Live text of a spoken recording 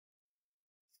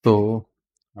So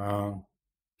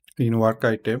in work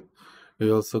item,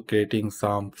 we also creating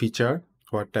some feature.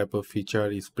 What type of feature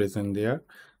is present there?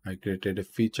 I created a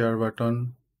feature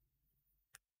button.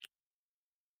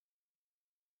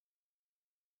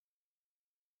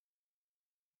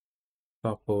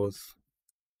 Suppose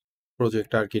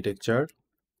project architecture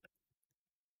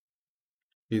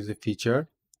is a feature,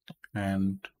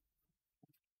 and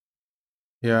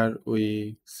here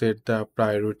we set the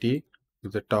priority to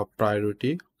the top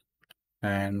priority,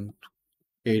 and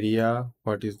area,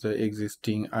 what is the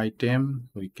existing item.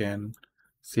 We can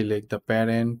select the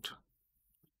parent.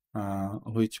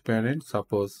 Which parent?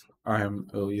 Suppose I am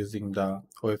using the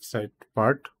website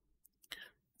part.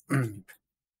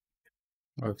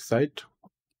 Website,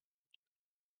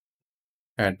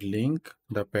 add link,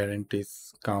 the parent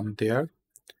is come there.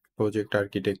 Project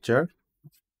architecture,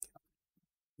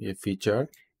 a feature,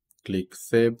 click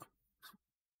save.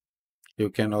 You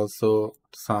can also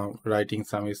writing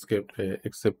some script,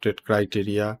 accepted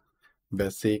criteria,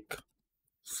 basic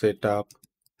setup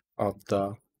of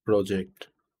the project.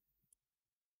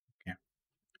 Okay,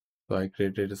 so I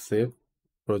created a save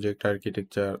project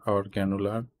architecture or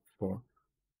granular for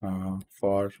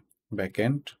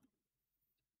backend.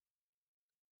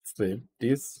 Save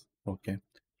this. Okay,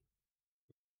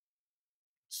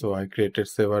 so I created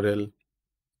several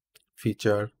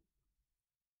feature.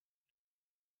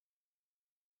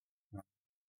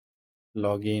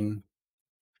 Login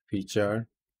feature,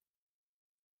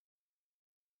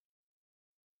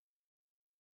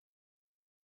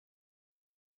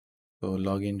 so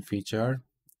login feature,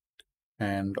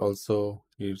 and also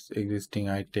its existing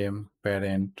item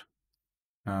parent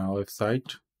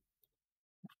website.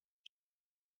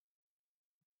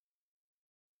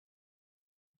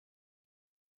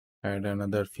 Add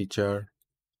another feature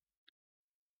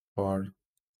for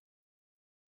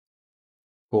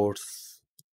course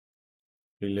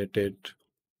related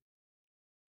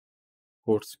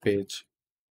course page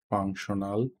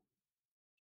functional.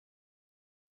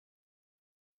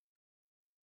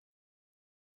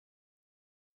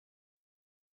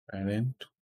 Parent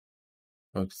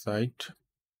website,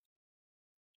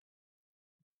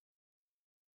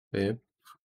 save.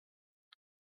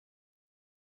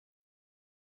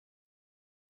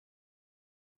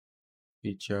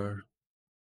 Feature,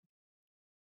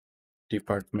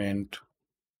 department,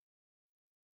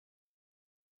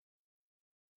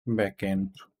 backend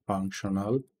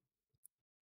functional,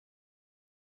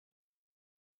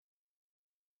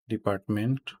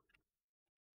 department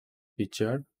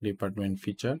feature, department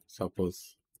feature,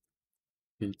 suppose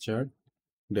feature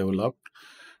developed.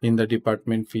 In the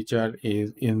department feature,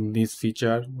 is in this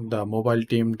feature the mobile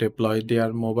team deploy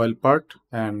their mobile part,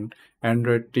 and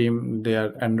Android team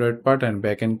their Android part, and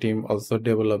backend team also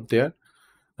develop their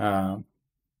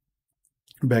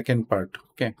backend part.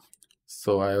 Okay,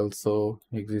 so I also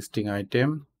existing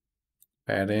item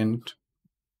parent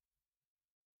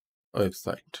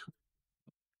website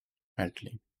add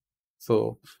link.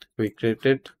 So we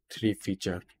created 3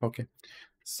 feature. Okay,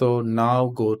 so now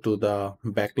go to the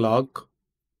backlog.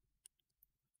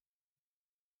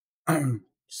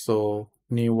 So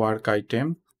new work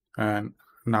item, and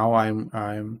now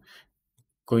I'm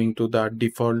going to the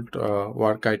default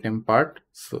work item part.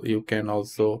 So you can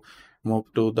also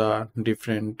move to the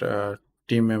different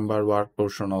team member work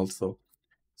portion also.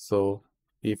 So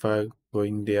if I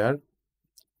going there,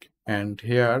 and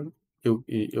here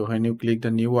when you click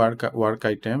the new work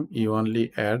item, you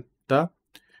only add the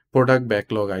product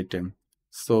backlog item.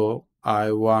 So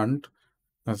I want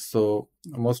so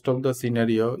most of the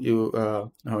scenario, you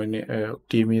when a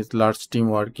team is large team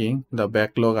working, the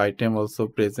backlog item also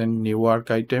present new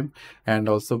work item, and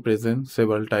also present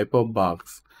several type of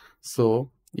bugs.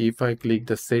 So if I click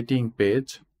the setting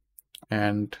page,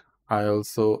 and I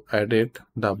also added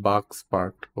the bugs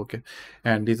part. Okay,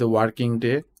 and this is a working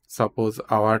day. Suppose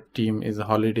our team is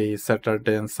holiday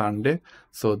Saturday and Sunday,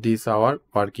 so these are our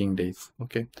working days.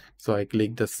 Okay, so I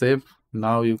click the save.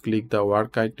 Now you click the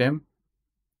work item,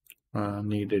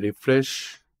 need a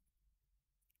refresh,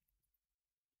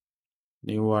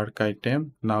 new work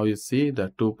item. Now you see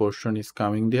the 2 portion is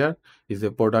coming there, is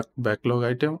a product backlog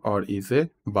item or is a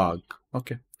bug.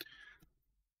 Okay,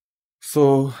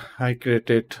 so I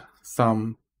created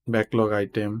some backlog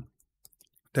item,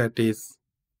 that is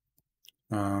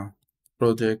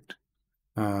project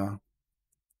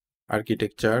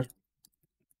architecture.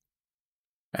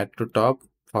 Add to top.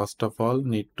 First of all,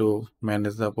 need to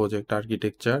manage the project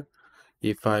architecture.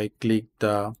 If I click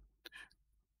the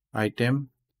item,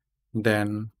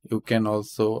 then you can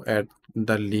also add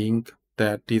the link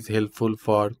that is helpful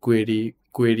for query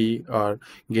query or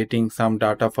getting some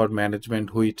data for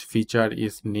management, which feature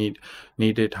is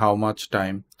needed how much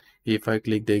time. If I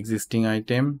click the existing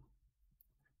item,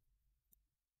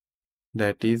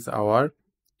 that is our,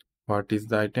 what is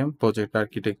the item? Project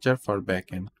architecture for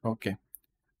backend. Okay.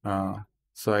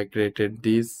 So I created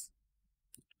this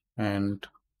and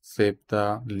save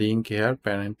the link here,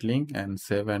 parent link, and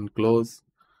save and close.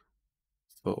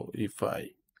 So if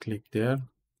I click there,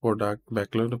 product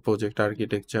backlog, project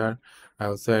architecture, I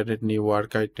also added new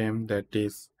work item, that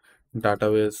is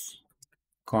database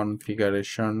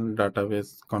configuration,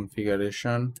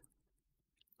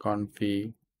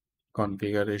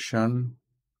 configuration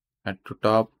at the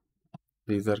top.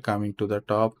 These are coming to the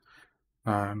top,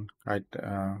 and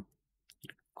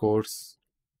course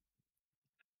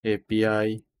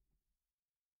API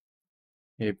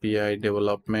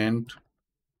development,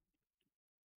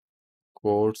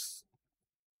 course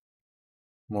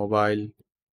mobile,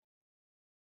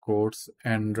 course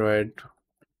Android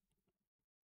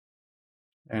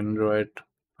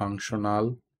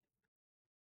functional,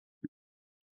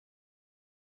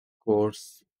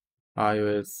 course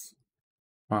iOS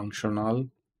functional,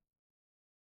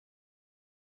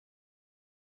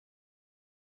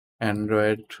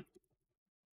 Android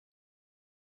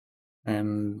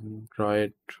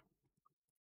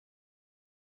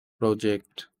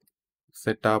project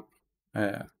setup,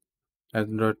 uh,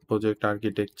 Android project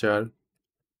architecture,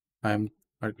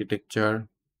 architecture,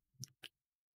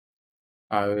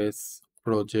 iOS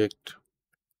project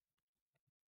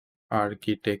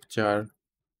architecture,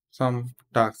 some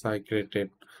tasks I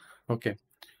created. Okay,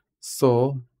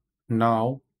 so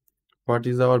now what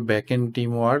is our backend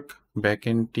teamwork?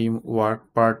 Backend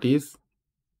teamwork part is,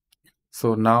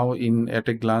 so now in at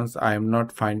a glance I am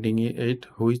not finding it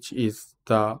which is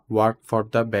the work for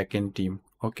the backend team.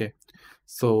 Okay,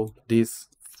 so these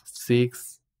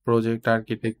 6 project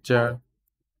architecture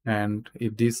and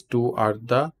if these 2 are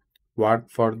the work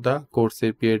for the course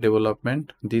API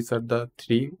development, these are the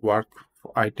 3 work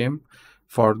item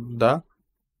for the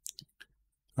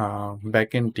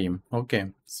backend team.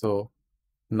 Okay, so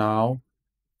now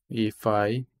if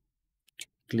I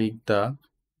click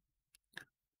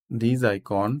this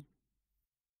icon,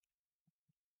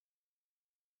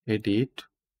 edit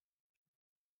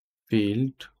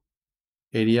field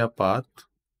area path,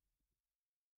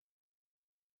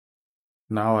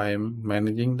 now I am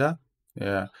managing the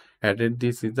added,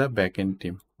 this is the backend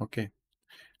team. Okay,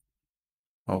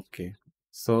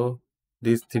 so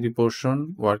these 3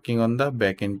 portion working on the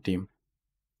backend team.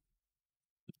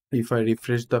 If I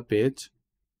refresh the page,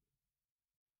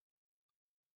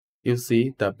 you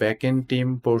see the backend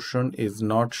team portion is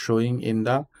not showing in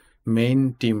the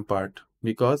main team part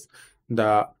because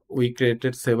we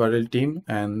created several team,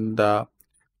 and the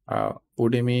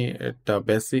Udemy the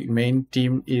basic main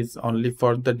team is only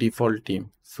for the default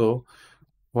team. So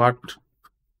what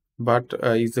but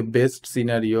is the best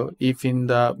scenario if in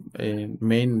the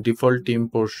main default team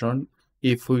portion,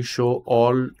 if we show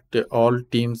all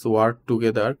teams work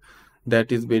together,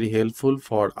 that is very helpful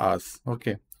for us.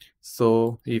 Okay,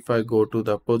 so if I go to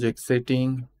the project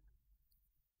setting,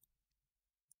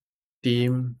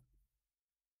 team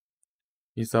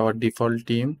is our default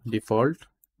team,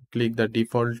 click the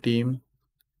default team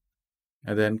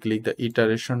and then click the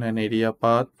iteration and area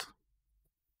path,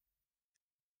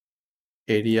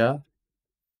 area,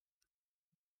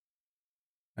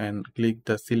 and click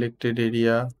the selected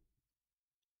area,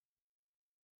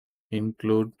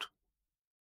 include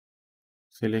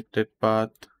selected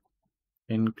path,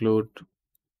 include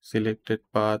selected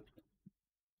path,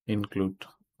 include.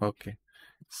 Okay,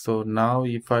 so now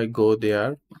if I go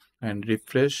there and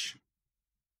refresh,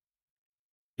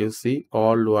 you see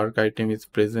all work item is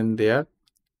present there,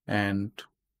 and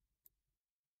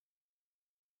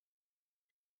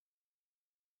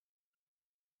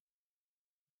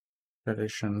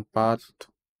direction path,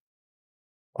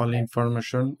 all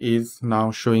information is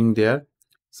now showing there.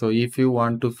 So if you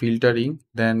want to filtering,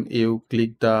 then you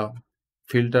click the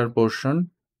filter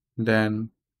portion, then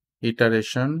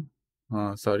iteration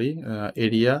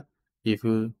area. If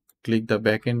you click the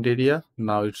backend area,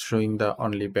 now it's showing the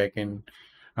only backend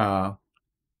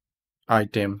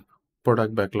item,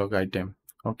 product backlog item.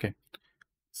 Okay,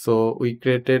 so we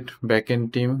created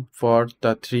backend team for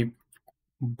the 3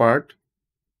 part.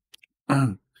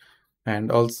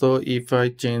 And also if I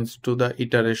change to the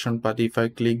iteration path, if I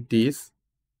click this,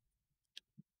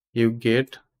 you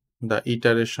get the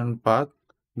iteration path,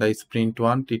 the sprint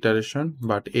 1 iteration,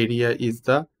 but area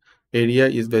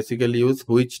is basically used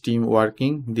which team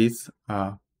working this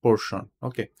portion.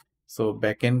 Okay, so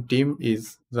backend team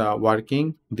is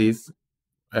working this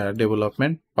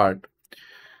development part.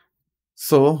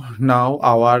 So now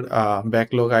our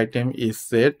backlog item is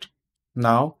set.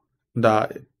 Now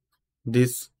the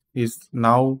this is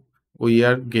now we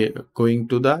are going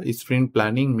to the sprint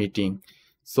planning meeting.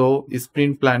 So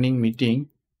sprint planning meeting,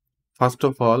 first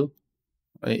of all,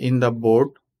 in the board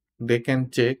they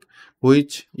can check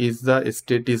which is the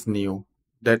state is new,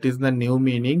 that is the new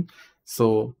meaning.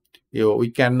 So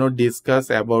we cannot discuss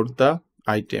about the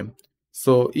item.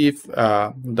 So if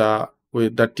the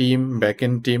with the team,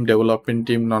 backend team, development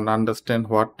team don't understand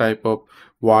what type of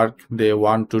work they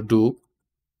want to do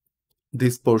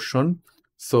this portion,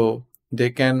 so they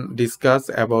can discuss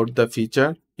about the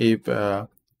feature if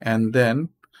and then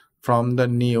from the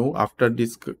new, after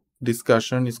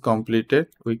discussion is completed,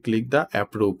 we click the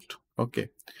approved. Okay,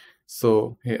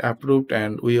 so approved,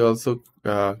 and we also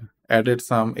added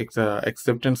some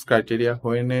acceptance criteria.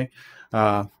 When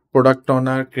a product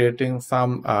owner creating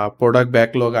some product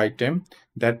backlog item,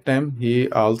 that time he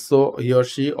or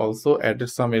she also added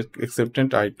some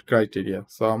acceptance criteria.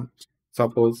 So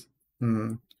suppose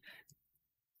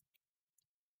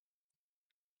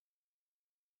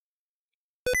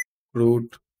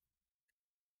root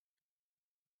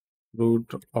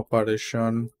root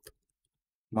operation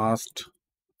must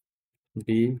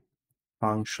be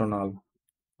functional.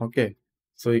 Okay,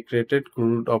 so we created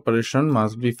root operation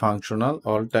must be functional.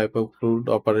 All type of root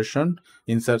operation,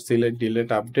 insert, select, delete,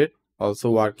 update,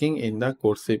 also working in the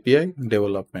course API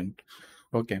development.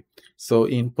 Okay, so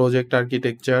in project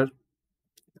architecture,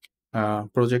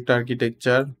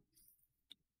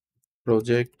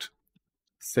 project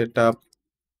setup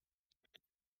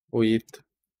with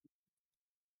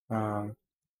uh,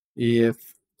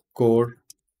 EF core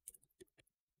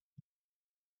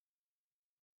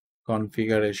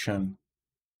configuration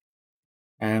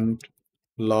and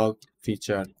log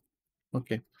feature.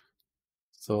 Okay,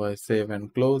 so I save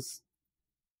and close.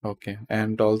 Okay,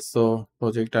 and also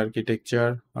project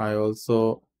architecture, I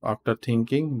also, after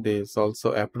thinking, this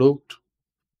also approved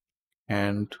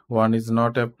and one is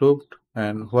not approved.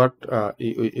 And what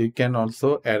you can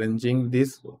also arranging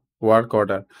this work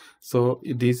order. So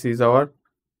this is our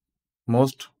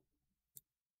most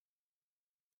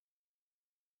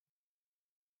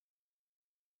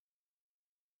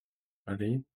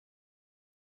sorry.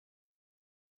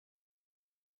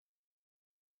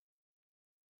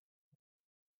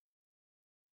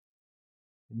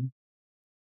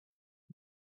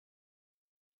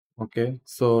 Okay,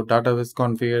 so database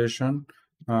configuration,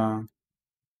 uh,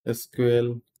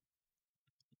 SQL,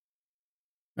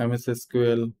 MS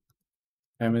SQL,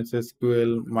 MS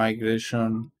SQL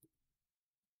migration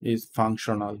is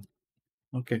functional.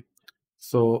 Okay,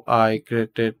 so I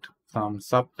created some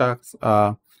subtasks.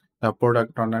 The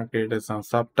product owner created some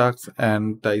subtasks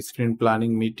and the sprint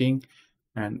planning meeting,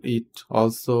 and it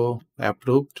also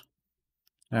approved.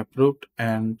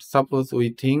 And suppose we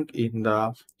think in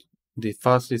the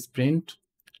first sprint,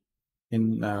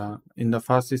 in the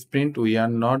first sprint we are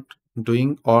not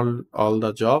doing all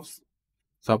the jobs.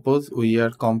 Suppose we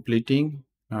are completing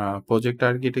project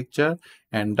architecture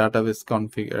and database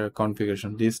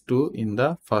configuration, these two in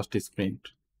the first sprint.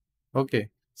 Okay,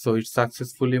 so it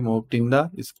successfully moved in the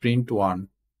sprint one.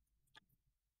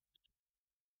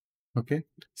 Okay,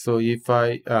 so if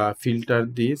I filter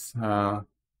this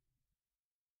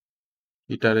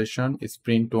iteration,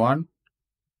 sprint one,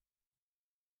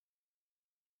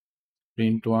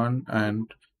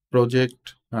 and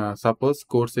project, suppose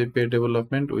course API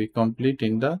development we complete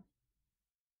in the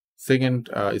second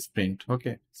sprint.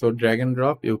 Okay, so drag and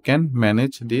drop, you can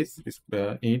manage this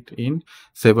it in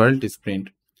several sprint.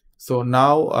 So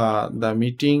now the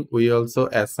meeting, we also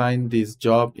assign this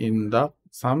job in the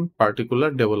some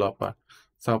particular developer.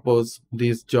 Suppose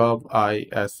this job I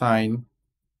assign,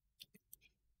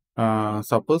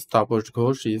 suppose Taposh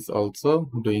Ghosh is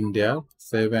also doing there.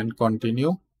 Save and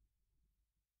continue.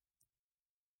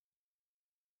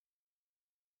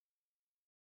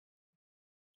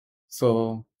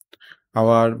 So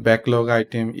our backlog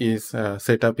item is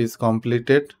setup is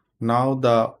completed. Now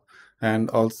the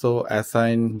and also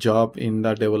assign job in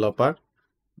the developer.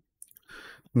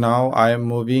 Now I am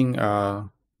moving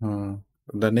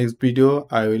the next video.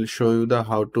 I will show you the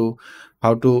how to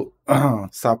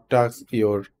subtask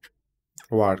your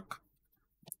work.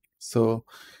 So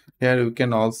here you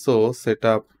can also set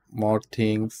up more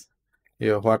things,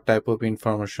 what type of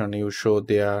information you show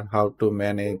there, how to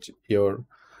manage your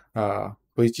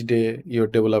which day your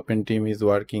development team is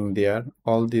working there.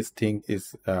 All these things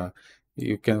is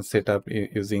you can set up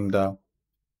using the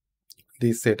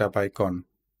this setup icon.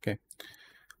 Okay,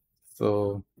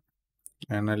 so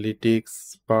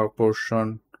analytics, power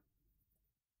portion,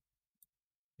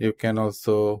 you can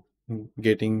also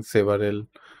getting several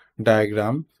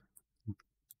diagram.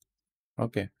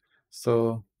 Okay,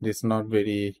 so this is not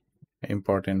very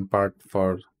important part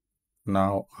for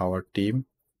now our team.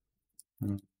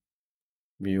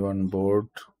 View on board,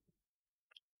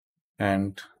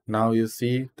 and now you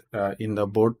see in the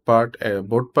board part,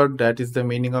 that is the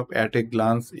meaning of at a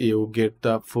glance you get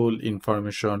the full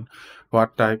information,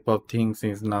 what type of things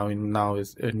is now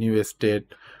is a new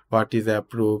state, what is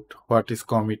approved, what is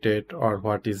committed, or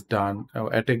what is done.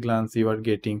 At a glance you are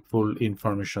getting full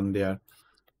information there.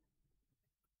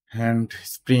 And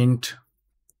sprint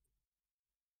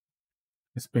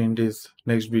is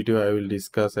next video I will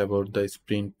discuss about the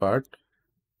sprint part.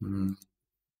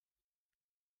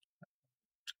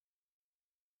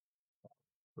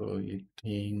 So you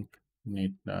think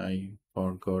I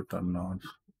forgot or not?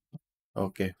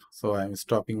 Okay, so I'm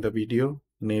stopping the video.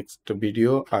 Next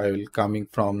video I will coming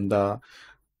from the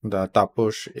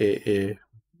Taposh AA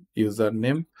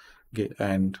username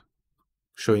and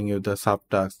showing you the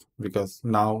subtasks, because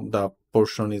now the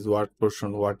portion is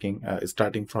working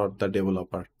starting for the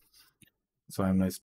developer. So I'm